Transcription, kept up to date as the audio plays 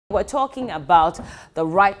We're talking about the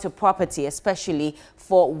right to property, especially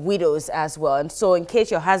for widows as well. And so in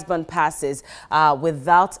case your husband passes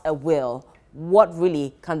without a will, what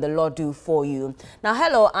really can the law do for you? Now,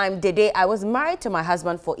 hello, I'm Dede. I was married to my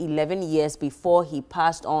husband for 11 years before he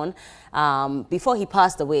passed away.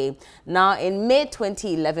 Now, in May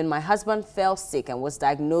 2011, my husband fell sick and was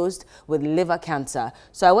diagnosed with liver cancer.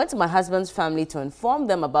 So I went to my husband's family to inform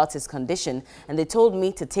them about his condition, and they told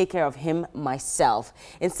me to take care of him myself.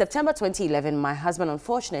 In September 2011, my husband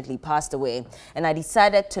unfortunately passed away, and I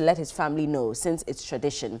decided to let his family know since it's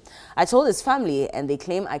tradition. I told his family, and they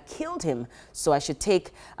claim I killed him, so I should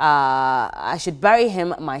bury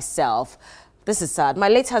him myself. This is sad. My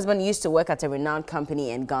late husband used to work at a renowned company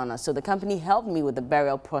in Ghana, so the company helped me with the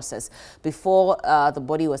burial process before the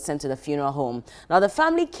body was sent to the funeral home. Now, the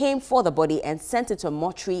family came for the body and sent it to a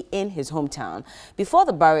mortuary in his hometown. Before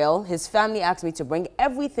the burial, his family asked me to bring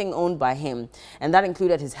everything owned by him, and that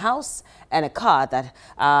included his house and a car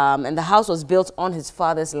and the house was built on his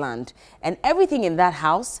father's land. And everything in that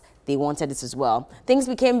house, they wanted this as well. Things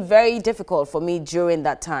became very difficult for me during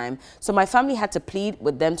that time, so my family had to plead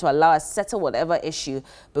with them to allow us settle whatever issue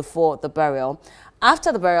before the burial.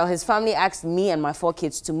 After the burial, his family asked me and my 4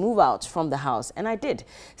 kids to move out from the house, and I did.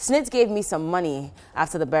 Snitz gave me some money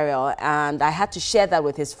after the burial, and I had to share that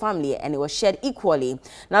with his family, and it was shared equally.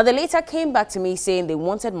 Now, they later came back to me saying they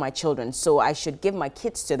wanted my children, so I should give my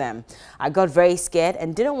kids to them. I got very scared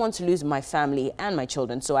and didn't want to lose my family and my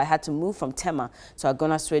children, so I had to move from Tema to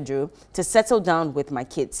Agona Swedru to settle down with my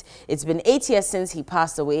kids. It's been 8 years since he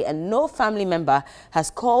passed away, and no family member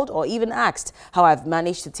has called or even asked how I've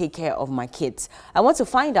managed to take care of my kids. I want to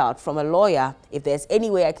find out from a lawyer if there's any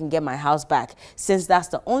way I can get my house back, since that's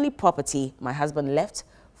the only property my husband left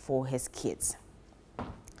for his kids.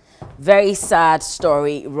 Very sad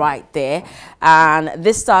story right there, and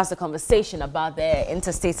this starts the conversation about the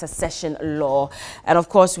interstate succession law. And of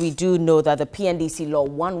course, we do know that the PNDC law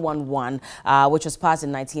 111, which was passed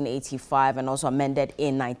in 1985 and also amended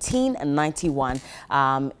in 1991,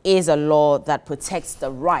 is a law that protects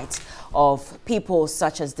the right of people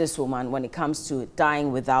such as this woman when it comes to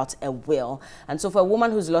dying without a will. And so for a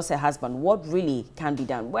woman who's lost her husband, what really can be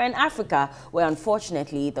done? We're in Africa, where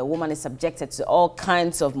unfortunately the woman is subjected to all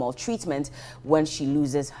kinds of maltreatment when she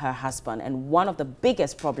loses her husband. And one of the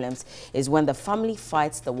biggest problems is when the family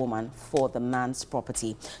fights the woman for the man's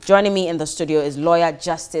property. Joining me in the studio is lawyer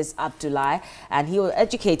Justice Abdullahi, and he will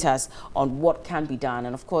educate us on what can be done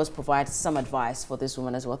and of course provide some advice for this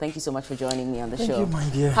woman as well. Thank you so much for joining me on the show. Thank you, my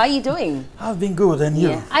dear. How are you doing? I've been good, and you?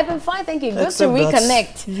 Yeah, I've been fine, thank you. Good Except to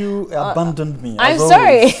reconnect. You abandoned me. I'm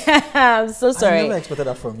sorry. I'm so sorry. I never expected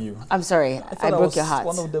that from you. I'm sorry. I broke your heart.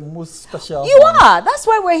 One of the most special. You are. That's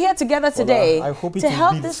why we're here together today. Well, I hope it to will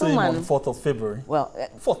help be this the same woman. on 4th of February. Well,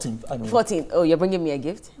 14th. I mean. 14th. Oh, you're bringing me a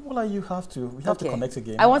gift? Well, you have to. We have to connect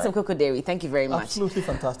again. I want some cocoa dairy. Thank you very much. Absolutely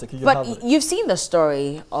fantastic. But you've seen the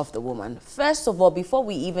story of the woman. First of all, before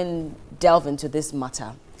we even delve into this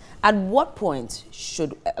matter, at what point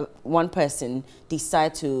should one person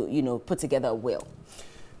decide to, put together a will?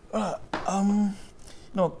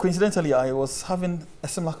 No, coincidentally, I was having a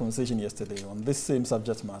similar conversation yesterday on this same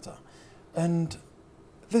subject matter. And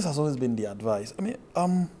this has always been the advice. I mean,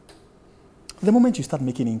 the moment you start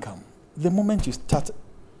making income, the moment you start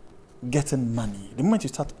getting money, the moment you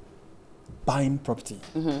start buying property,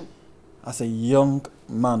 as a young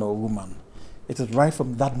man or woman, it is right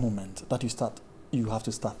from that moment that you have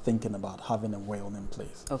to start thinking about having a will in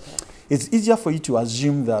place. Okay. It's easier for you to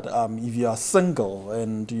assume that if you are single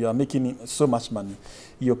and you are making so much money,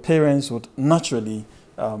 your parents would naturally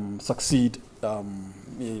succeed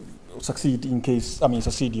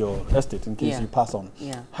succeed your estate in case you pass on.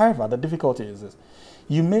 Yeah. However, the difficulty is this.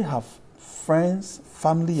 You may have friends,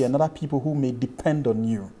 family, and other people who may depend on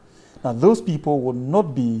you. Now, those people will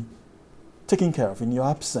not be taken care of in your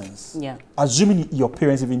absence, assuming your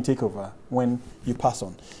parents even take over when you pass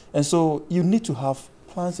on. And so you need to have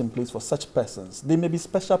plans in place for such persons. They may be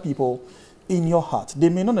special people in your heart. They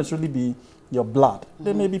may not necessarily be your blood.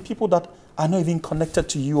 They may be people that are not even connected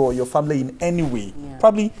to you or your family in any way.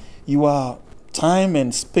 Probably you are time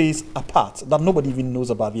and space apart that nobody even knows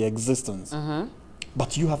about their existence.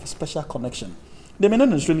 But you have a special connection. They may not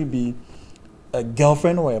necessarily be a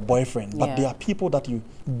girlfriend or a boyfriend, but they are people that you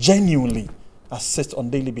genuinely assist on a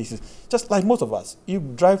daily basis. Just like most of us, you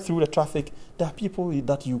drive through the traffic, there are people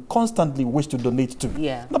that you constantly wish to donate to.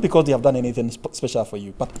 Yeah. Not because they have done anything special for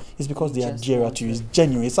you, but it's because they are dear to you. It's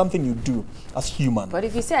genuine. It's something you do as human. But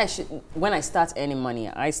if you say when I start earning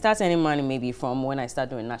money maybe from when I start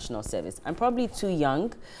doing national service. I'm probably too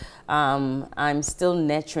young. I'm still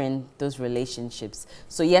nurturing those relationships.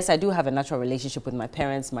 So yes, I do have a natural relationship with my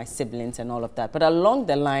parents, my siblings, and all of that. But along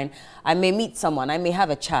the line, I may meet someone, I may have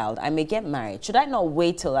a child, I may get married. Should I not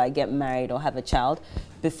wait till I get married or have a child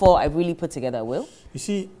before I really put together a will? You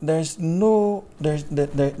see, there's no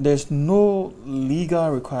legal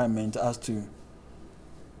requirement as to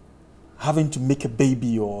having to make a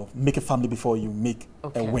baby or make a family before you make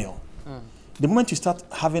a will. The moment you start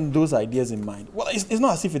having those ideas in mind, well, it's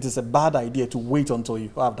not as if it is a bad idea to wait until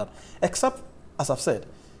you have that. Except, as I've said,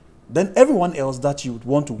 then everyone else that you would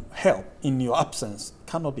want to help in your absence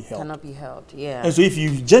cannot be helped. Cannot be helped, yeah. And so if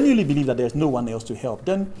you genuinely believe that there's no one else to help,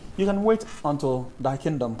 then you can wait until thy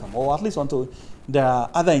kingdom come, or at least until there are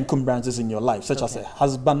other encumbrances in your life, such as a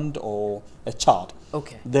husband or a child.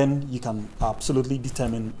 Okay. Then you can absolutely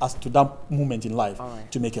determine as to that moment in life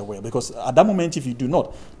to make a will. Because at that moment, if you do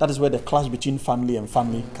not, that is where the clash between family and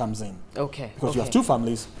family comes in. Okay. Because you have two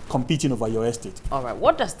families competing over your estate. All right.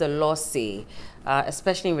 What does the law say,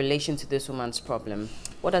 especially in relation to this woman's problem?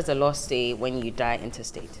 What does the law say when you die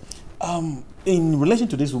intestate? In relation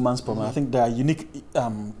to this woman's problem, I think there are unique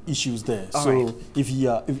issues there.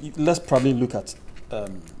 Let's probably look at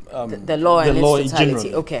the law and its totality.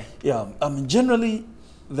 Generally. Okay. Yeah. Generally,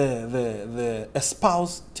 a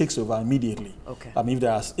spouse takes over immediately. Okay.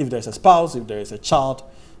 If there's a spouse, if there is a child,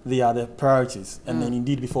 they are the priorities, and then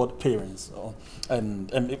indeed before the parents. In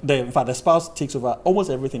fact, the spouse takes over almost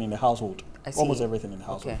everything in the household. Almost everything in the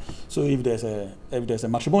household. Okay. So if there's a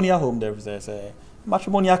matrimonial home, there's a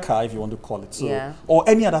matrimonial car, if you want to call it, or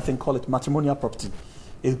any other thing, call it matrimonial property.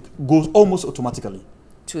 It goes almost automatically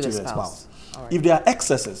to the spouse. Right. If there are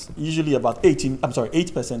excesses, usually about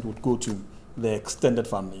 8% would go to the extended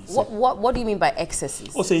family. What do you mean by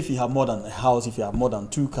excesses? Or say if you have more than a house, if you have more than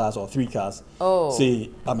 2 cars or 3 cars.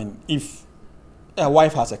 If a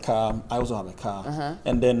wife has a car, I also have a car,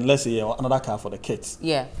 and then let's say another car for the kids.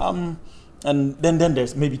 Yeah. And then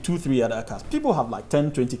there's maybe 2-3 other cars. People have like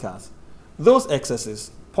 10-20 cars. Those excesses,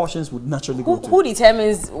 portions would naturally go to... Who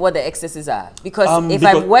determines what the excesses are? Because if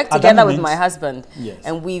I work together with my husband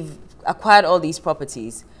and we've acquired all these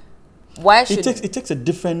properties, why should... It takes a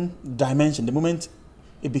different dimension the moment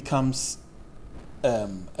it becomes a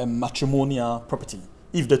matrimonial property.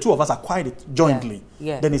 If the two of us acquired it jointly,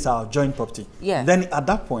 then it's our joint property. Yeah. Then at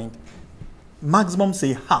that point, maximum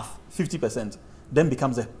say half, 50%, then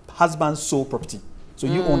becomes the husband's sole property. So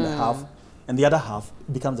you own the half, and the other half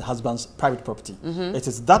becomes the husband's private property. It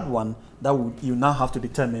is that one that you now have to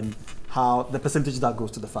determine how the percentage that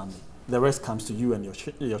goes to the family. The rest comes to you and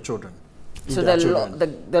your children. So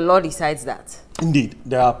the law decides that? Indeed.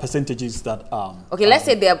 There are percentages that okay, let's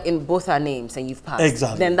say they are in both our names and you've passed.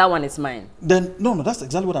 Exactly. Then that one is mine. Then no, that's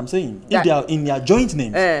exactly what I'm saying. If they are in their joint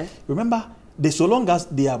names, remember, so long as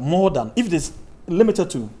they are more than, if it's limited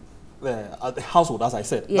to the household, as I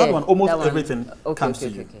said, everything comes to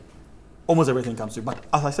you. Almost everything comes to you. But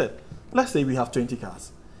as I said, let's say we have 20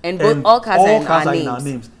 cars. And all cars are in our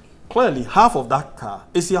names. Clearly, half of that car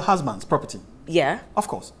is your husband's property. Yeah. Of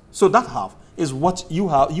course. So that half is what you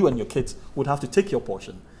and your kids would have to take your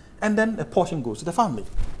portion. And then a portion goes to the family.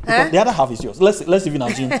 Because the other half is yours. Let's even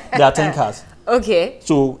assume there are 10 cars. Okay.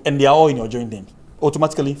 So, and they are all in your joint name.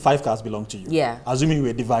 Automatically, 5 cars belong to you. Yeah. Assuming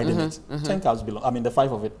we're dividing it. 10 cars belong, the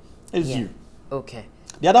 5 of it is you. Okay.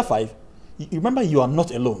 The other 5, you remember, you are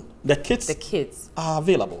not alone. The kids are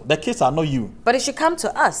available. The kids are not you. But it should come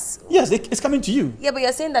to us. Yes, it's coming to you. Yeah, but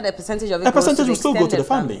you're saying that a percentage of it will still go to the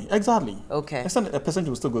family. Exactly. Okay. A percentage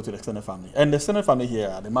will still go to the extended family. And the extended family here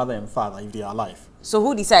are the mother and father if they are alive. So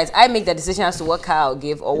who decides? I make the decision as to what car I'll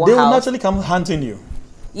give or what house? They will naturally come hunting you.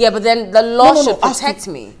 Yeah, but then the law should protect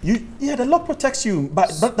me. The law protects you, but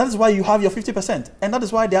that is why you have your 50%. And that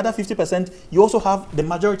is why the other 50%, you also have the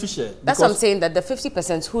majority share. That's what I'm saying, that the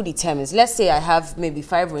 50% who determines? Let's say I have maybe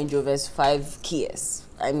 5 Range Rovers, 5 Kias.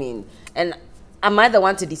 And am I the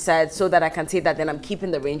one to decide so that I can say that then I'm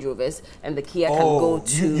keeping the Range Rovers and the Kia can go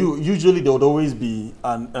to... Usually there would always be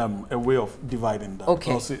a way of dividing that.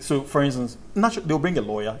 Okay. So for instance, they'll bring a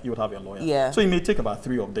lawyer, you would have a lawyer. Yeah. So you may take about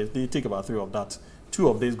 3 of this, they take about 3 of that. 2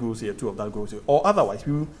 of these goes here, 2 of that goes here. Or otherwise,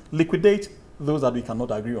 we will liquidate those that we cannot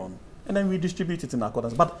agree on. And then we distribute it in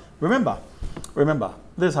accordance. But remember,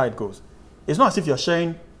 this is how it goes. It's not as if you're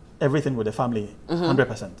sharing everything with the family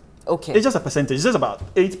 100%. Okay. It's just a percentage. It's just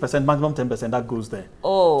about 8%, maximum 10% that goes there.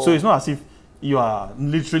 Oh. So it's not as if you are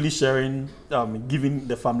literally sharing, giving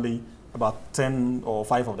the family about 10 or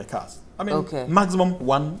 5 of the cars. I mean, maximum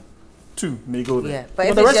 1, 2 may go there. Yeah,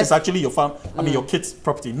 but the rest is actually your your kids'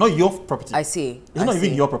 property, not your property. I see. It's not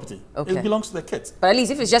even your property. Okay. It belongs to the kids. But at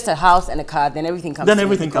least if it's just a house and a car, then everything comes. Then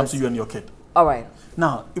everything comes to you and your kid. All right.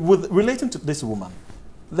 Now, with relating to this woman,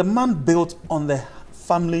 the man built on the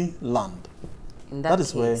family land. That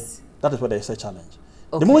is where there is a challenge.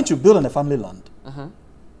 Okay. The moment you build on the family land,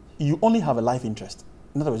 you only have a life interest.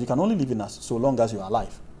 In other words, you can only live in us so long as you are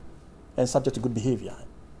alive and subject to good behavior,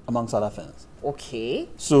 amongst other things. Okay.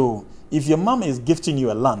 So, if your mom is gifting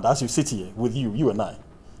you a land, as you sit here with you and I,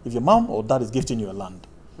 if your mom or dad is gifting you a land,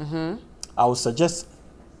 I would suggest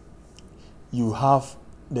you have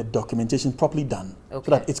the documentation properly done so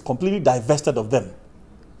that it's completely divested of them.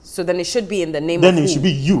 So then it should be in the name then of it should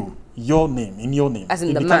be you, your name, in your name. As in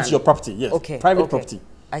it the becomes man. your property, yes. Okay. Private property.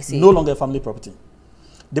 I see. No longer family property.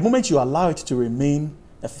 The moment you allow it to remain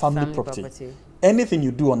a family property, anything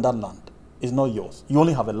you do on that land is not yours. You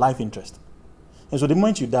only have a life interest. And so the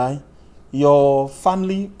moment you die, your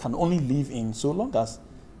family can only live in so long as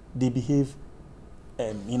they behave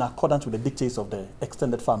in accordance with the dictates of the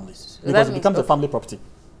extended families. So because it becomes a family property.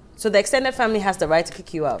 So the extended family has the right to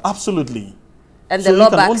kick you out? Absolutely. And the law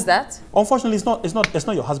backs that? Unfortunately, it's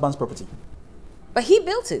not your husband's property. But he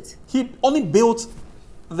built it. He only built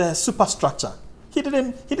the superstructure. He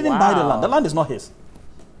didn't buy the land. The land is not his.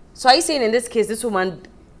 So are you saying in this case, this woman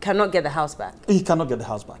cannot get the house back? He cannot get the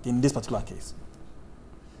house back in this particular case.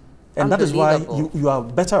 And that is why you are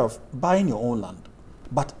better off buying your own land.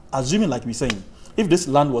 But assuming, like we're saying, if this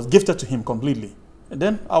land was gifted to him completely,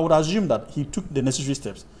 then I would assume that he took the necessary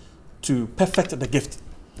steps to perfect the gift.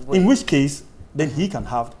 In which case, then he can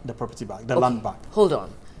have the property back, the land back. Hold on.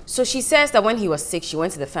 So she says that when he was sick, she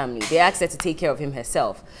went to the family. They asked her to take care of him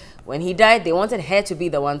herself. When he died, they wanted her to be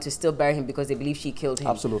the one to still bury him because they believe she killed him.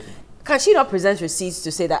 Absolutely. Can she not present receipts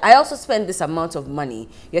to say that I also spent this amount of money?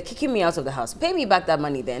 You're kicking me out of the house. Pay me back that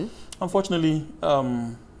money then. Unfortunately,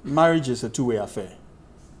 marriage is a two-way affair.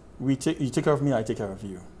 You take care of me, I take care of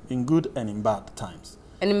you. In good and in bad times.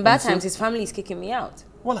 And in bad times, his family is kicking me out.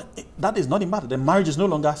 Well, that is not in bad. The marriage is no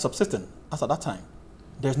longer subsistent as at that time.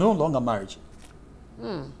 There's no longer marriage.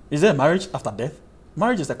 Is there a marriage after death?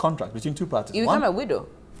 Marriage is a contract between two parties. You become a widow.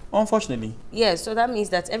 Unfortunately. Yeah, so that means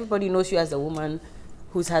that everybody knows you as the woman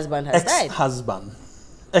whose husband has died. Ex-husband.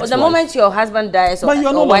 But the moment your husband dies or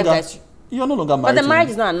wife dies... You are no longer married. But the marriage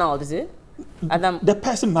is not annulled, is it? The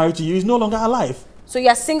person married to you is no longer alive. So you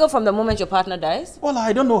are single from the moment your partner dies? Well,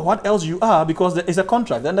 I don't know what else you are because there is a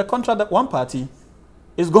contract. And the contract that one party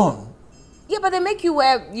is gone. Yeah, but they make you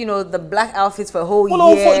wear, you know, the black outfits for a whole year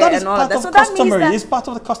that is and all part of that. Of So customary. that means that... It's part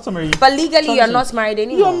of the customary. But legally, you're not married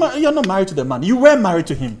anymore. You're not married to the man. You were married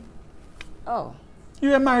to him. Oh. You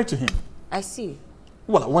were married to him. I see.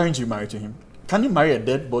 Well, weren't you married to him? Can you marry a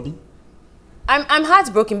dead body? I'm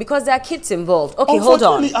heartbroken because there are kids involved. Okay, hold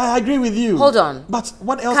on. I agree with you. Hold on. But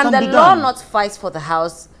what else can be done? Can the law not fight for the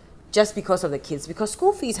house just because of the kids? Because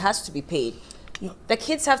school fees has to be paid. Yeah. The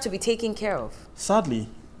kids have to be taken care of. Sadly,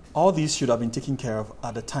 all these should have been taken care of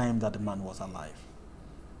at the time that the man was alive.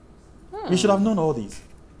 We should have known all these.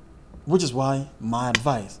 Which is why my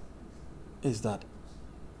advice is that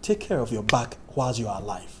take care of your back whilst you are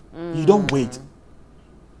alive. You don't wait.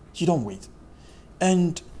 You don't wait.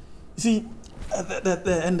 And you see,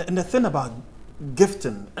 the thing about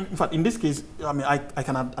gifting, in fact, in this case, I mean, I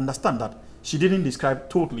can understand that she didn't describe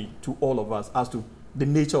totally to all of us as to the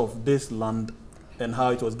nature of this land and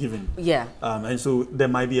how it was given. Yeah. And so there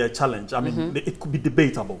might be a challenge. I mean, it could be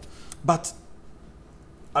debatable. But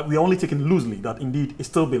we're only taking loosely that indeed it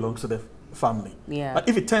still belongs to the family. Yeah. But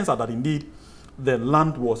if it turns out that indeed the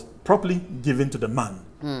land was properly given to the man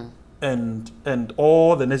and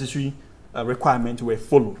all the necessary requirements were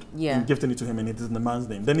followed in gifting it to him and it is in the man's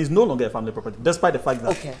name, then it's no longer a family property, despite the fact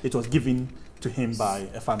that it was given to him by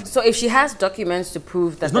a family. So if she has documents to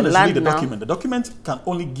prove that it's not necessarily the document. The document can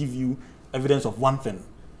only give you evidence of one thing.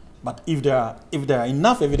 But if there are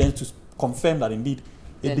enough evidence to confirm that indeed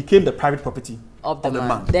it became the private property of the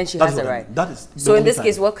man, then she has the right. That is so in this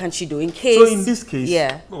case, what can she do in case? So in this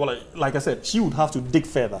case, well, like I said, she would have to dig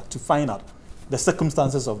further to find out the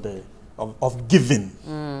circumstances of giving.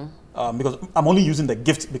 Because I'm only using the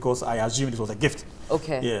gift because I assume it was a gift.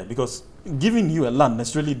 Okay. Yeah, because giving you a land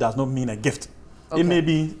necessarily does not mean a gift. Okay. It may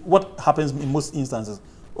be what happens in most instances.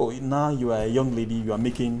 Oh, now you are a young lady, you are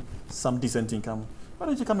making some decent income. Why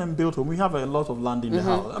don't you come and build home? We have a lot of land in the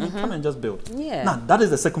house. I mean, come and just build. Yeah. Now, that is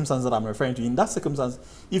the circumstance that I'm referring to. In that circumstance,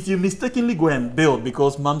 if you mistakenly go and build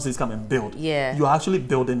because mom says come and build, you are actually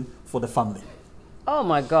building for the family. Oh,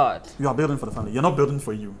 my God. You are building for the family. You're not building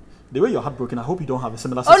for you. the way you're heartbroken, I hope you don't have a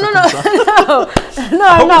similar situation. No, I hope no, it's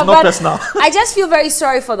not but personal. I just feel very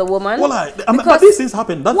sorry for the woman. Well, but these things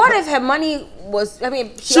happen. What if her money was, I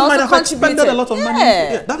mean, she also might have expended a lot of money.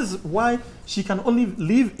 Yeah, that is why she can only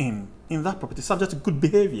live in that property subject to good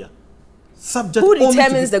behavior. Who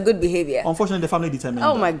determines the good behavior? Unfortunately, the family determines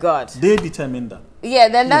that. My God. They determine that. Yeah,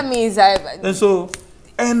 then that means And so,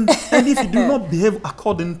 and if you do not behave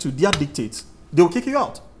according to their dictates, they will kick you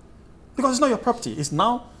out. Because it's not your property. It's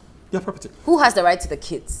now your property. Who has the right to the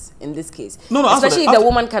kids in this case? No, especially if the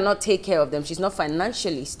woman cannot take care of them. She's not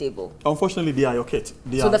financially stable. Unfortunately, they are your kids.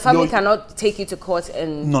 So the family cannot take you to court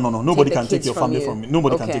and No. Nobody can take your family from you.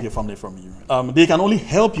 Nobody can take your family from you. They can only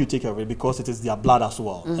help you take care of it because it is their blood as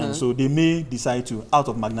well. And so they may decide to, out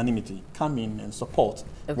of magnanimity, come in and support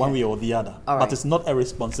one way or the other. But it's not a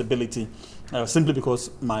responsibility simply because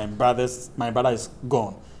my brother is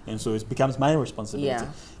gone. And so it becomes my responsibility.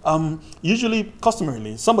 Usually,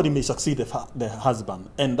 customarily, somebody may succeed the husband,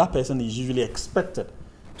 and that person is usually expected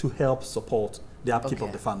to help support the upkeep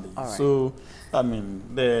of the family. So, I mean,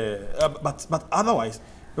 but otherwise,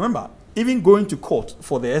 remember, even going to court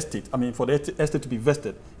for the estate, for the estate to be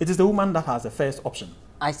vested, it is the woman that has the first option.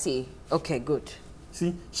 I see. Okay, good.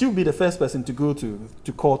 See, she will be the first person to go to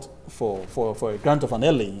court for a grant of an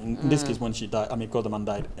LA. In this case, when she died, because the man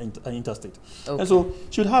died interstate. And so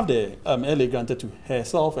she would have the LA granted to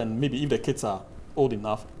herself, and maybe if the kids are old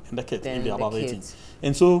enough, and the kids, if they are above 18.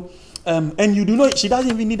 And so, and you do not, she doesn't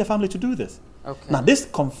even need the family to do this. Now, this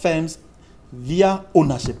confirms their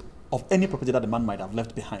ownership of any property that the man might have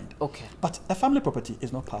left behind. But a family property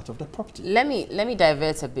is not part of the property. Let me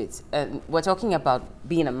divert a bit. We're talking about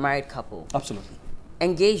being a married couple. Absolutely.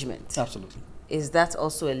 Engagement. Absolutely. Is that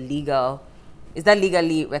also is that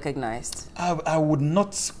legally recognized? I would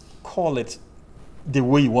not call it the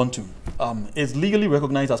way you want to. It's legally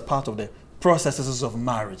recognized as part of the processes of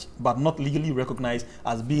marriage, but not legally recognized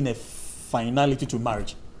as being a finality to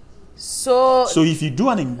marriage. So if you do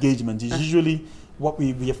an engagement, it's usually what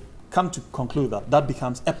we have come to conclude that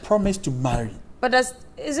becomes a promise to marry. But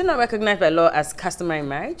is it not recognized by law as customary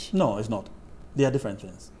marriage? No, it's not. They are different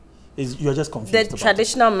things. You're just confused. The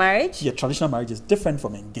traditional marriage? Yeah, traditional marriage is different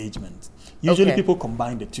from engagement. Usually people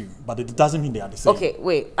combine the two, but it doesn't mean they are the same. Okay,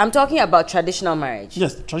 wait. I'm talking about traditional marriage.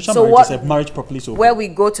 Yes, traditional marriage is a marriage properly so. Where we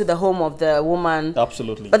go to the home of the woman.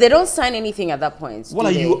 Absolutely. But they don't sign anything at that point. Well,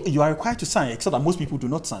 you are required to sign, except that most people do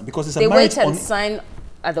not sign because it's a marriage. They wait and sign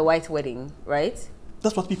at the white wedding, right?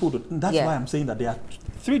 That's what people do. That's why I'm saying that there are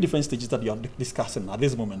 3 different stages that you are discussing at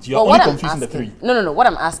this moment. You are only confusing the 3. No. What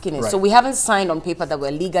I'm asking is, so we haven't signed on paper that we're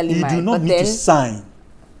legally married. You do not need to sign.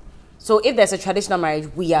 So if there's a traditional marriage,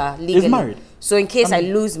 we are legally married. So in case I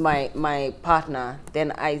lose my partner,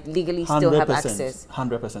 then I legally still have access.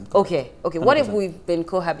 100%. Okay. 100%. What if we've been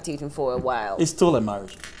cohabitating for a while? It's still a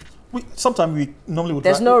marriage. Sometimes we normally would.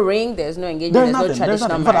 There's no ring, there's no engagement, there's no traditional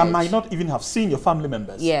marriage. But I might not even have seen your family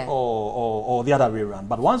members, or the other way around.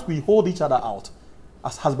 But once we hold each other out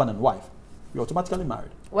as husband and wife, we're automatically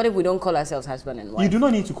married. What if we don't call ourselves husband and wife? You do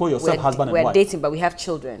not need to call yourself husband and wife. We're dating, but we have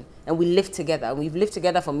children, and we live together. And we've lived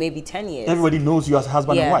together for maybe 10 years. Everybody knows you as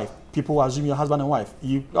husband and wife. People assume you're husband and wife.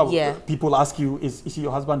 People ask you, is he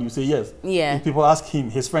your husband? You say yes. If people ask him,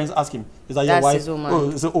 his friends ask him, is that your wife? His woman.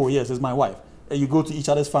 Oh, yes, it's my wife. You go to each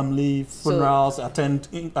other's family funerals, attend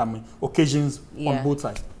occasions on both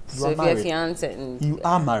sides. So if you're fiancé and you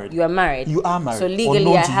are married. You are married. You are married. So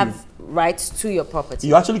legally, I have rights to your property.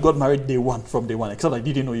 You actually got married from day one, except I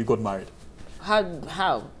didn't know you got married.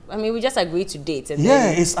 How? I mean, we just agreed to date. And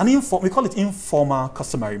it's an we call it informal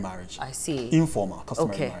customary marriage. I see. Informal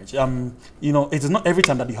customary marriage. It is not every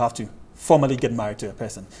time that you have to formally get married to a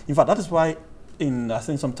person. In fact, that is why I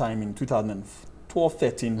think sometime in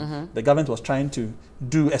 2012-13, the government was trying to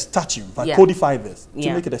do a statute, codify this,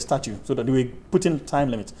 to make it a statute, so that they put in time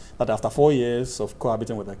limits, that after 4 years of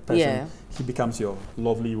cohabiting with a person, he becomes your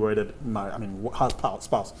lovely wedded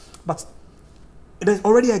spouse. But it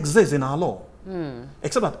already exists in our law,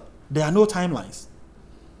 except that there are no timelines.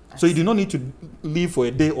 So you do not need to leave for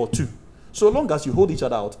a day or 2. So long as you hold each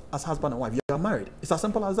other out as husband and wife, you are married. It's as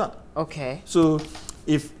simple as that. Okay. So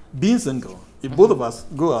if being single, if both of us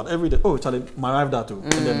go out every day, oh, Charlie, my wife that too.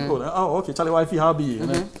 And then, okay, Charlie, wifey, how be you?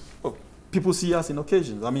 And then, people see us in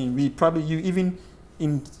occasions. I mean, you even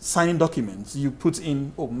in signing documents, you put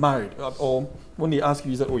in, married. Or when they ask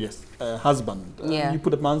you, you say, oh, yes, husband. You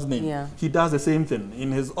put a man's name. Yeah. He does the same thing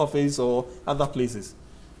in his office or other places.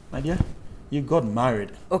 My dear, you got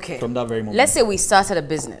married from that very moment. Let's say we started a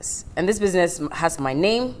business, and this business has my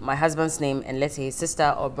name, my husband's name, and let's say his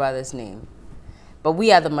sister or brother's name. But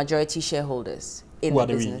we are the majority shareholders in the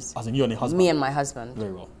business. As in you and your husband? Me and my husband.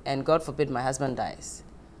 Very well. And God forbid my husband dies.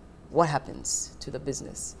 what happens to the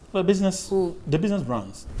business? Well, the business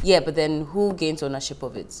runs. Yeah, but then who gains ownership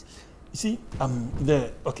of it? You see,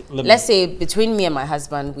 okay. Let's say between me and my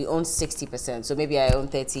husband, we own 60%. So maybe I own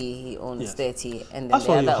 30, he owns 30, and then as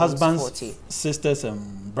for your husband's 40. sisters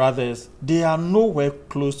and brothers, they are nowhere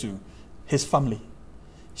close to his family.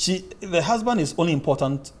 The husband is only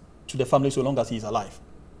important to the family so long as he is alive.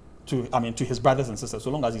 To his brothers and sisters,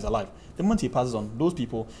 so long as he's alive. The moment he passes on, those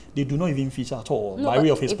people, they do not even feature at all by way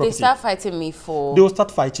of his property. If they start fighting me for... They will start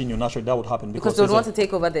fighting you naturally. That would happen. Because they would want to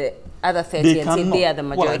take over the other 30 and say they are the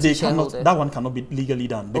majority shareholder. That one cannot be legally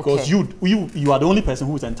done. Because you are the only person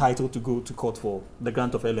who is entitled to go to court for the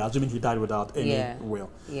grant of early, assuming he died without any will.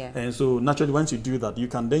 Yeah. And so naturally, once you do that, you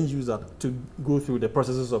can then use that to go through the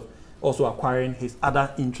processes of also acquiring his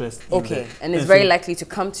other interests. Okay, and it's very likely to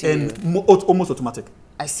come to you. And almost automatic.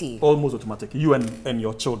 I see. Almost automatic. You and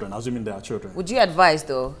your children, assuming they are children. Would you advise,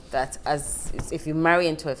 though, that if you marry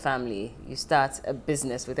into a family, you start a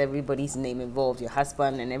business with everybody's name involved, your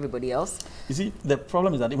husband and everybody else? You see, the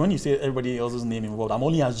problem is that when you say everybody else's name involved, I'm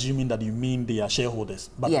only assuming that you mean they are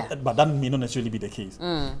shareholders. But that may not necessarily be the case.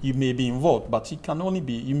 You may be involved, but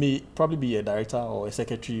you may probably be a director or a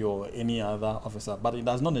secretary or any other officer, but it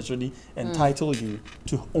does not necessarily entitle you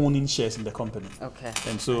to owning shares in the company. Okay.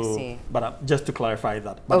 And so, but just to clarify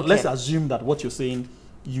that. But let's assume that what you're saying,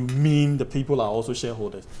 you mean the people are also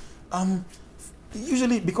shareholders.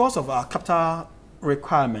 Usually, because of our capital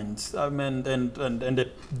requirements and the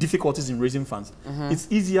difficulties in raising funds,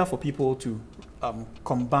 it's easier for people to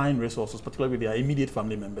combine resources, particularly with their immediate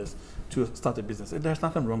family members, to start a business. There's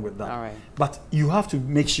nothing wrong with that. All right. But you have to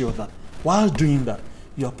make sure that while doing that,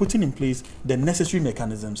 you are putting in place the necessary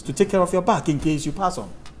mechanisms to take care of your back in case you pass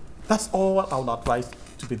on. That's all I would advise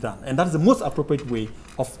to be done. And that is the most appropriate way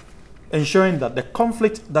of ensuring that the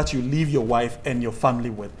conflict that you leave your wife and your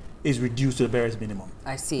family with is reduced to the barest minimum.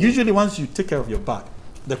 I see. Usually once you take care of your back,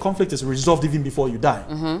 the conflict is resolved even before you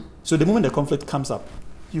die. So the moment the conflict comes up,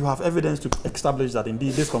 you have evidence to establish that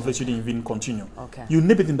indeed this conflict shouldn't even continue. Okay. You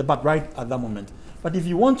nip it in the bud right at that moment. But if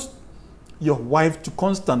you want your wife to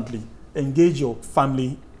constantly engage your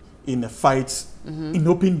family in a fight, in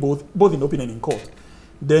open, both in open and in court,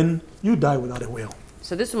 then you die without a will.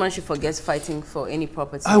 So this woman should forget fighting for any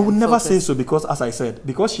property? I would never say so because, as I said,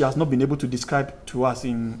 because she has not been able to describe to us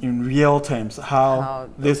in real terms how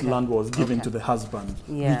this land was given to the husband.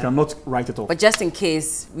 We cannot write it off. But just in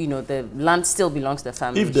case, the land still belongs to the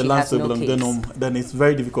family. If the land still belongs, then it's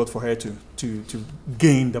very difficult for her to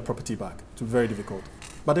gain the property back. It's very difficult.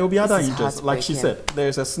 But there will be other interests. Like she said, there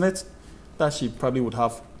is a snit that she probably would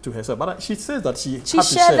have to herself. But she says that she had to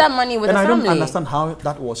share that money with the family. And I don't understand how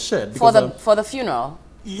that was shared. Because for the funeral?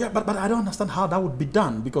 Yeah, but I don't understand how that would be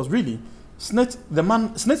done. Because really,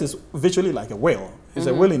 snit is virtually like a will. It's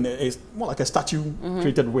a will it's more like a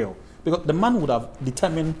statute-created will. Because the man would have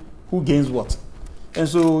determined who gains what. And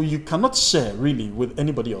so you cannot share really with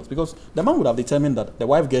anybody else. Because the man would have determined that the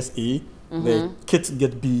wife gets A, the kids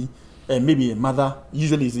get B, and maybe a mother,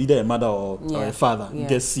 usually it's either a mother or a father,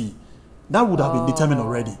 gets C. That would have been determined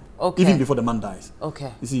already, even before the man dies.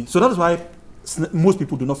 Okay. You see, so that is why most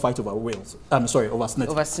people do not fight over wills. over snit.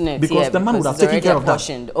 Over snit, because the man would have taken care of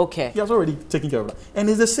that. Okay. He has already taken care of that. And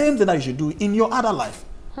it's the same thing that you should do in your other life.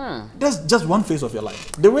 That's just one phase of your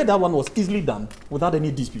life. The way that one was easily done without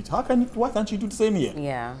any dispute. Why can't you do the same here?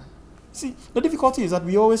 Yeah. See, the difficulty is that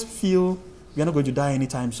we always feel we are not going to die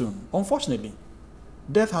anytime soon. Unfortunately,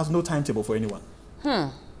 death has no timetable for anyone.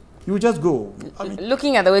 You just go.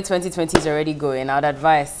 Looking at the way 2020 is already going, I would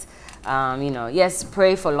advise, yes,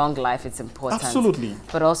 pray for long life. It's important. Absolutely.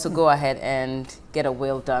 But also go ahead and get a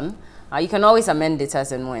will done. You can always amend it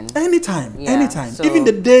as and when. Anytime, anytime. So even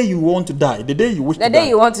the day you want to die, the day you wish to die. The day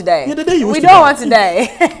you want to die. Yeah, the day you wish to die. We don't want to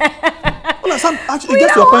die. Well, actually, it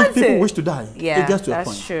gets to a point people wish to die. Yeah, it gets to a point.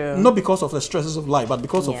 That's true. Not because of the stresses of life, but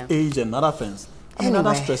because of age and other things.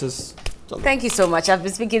 Other stresses. Thank you so much. I've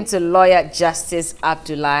been speaking to lawyer Justice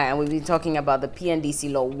Abdullah, and we've been talking about the PNDC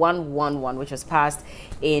Law 111, which was passed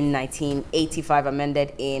in 1985,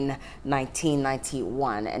 amended in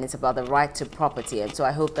 1991, and it's about the right to property. And so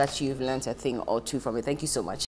I hope that you've learned a thing or two from it. Thank you so much.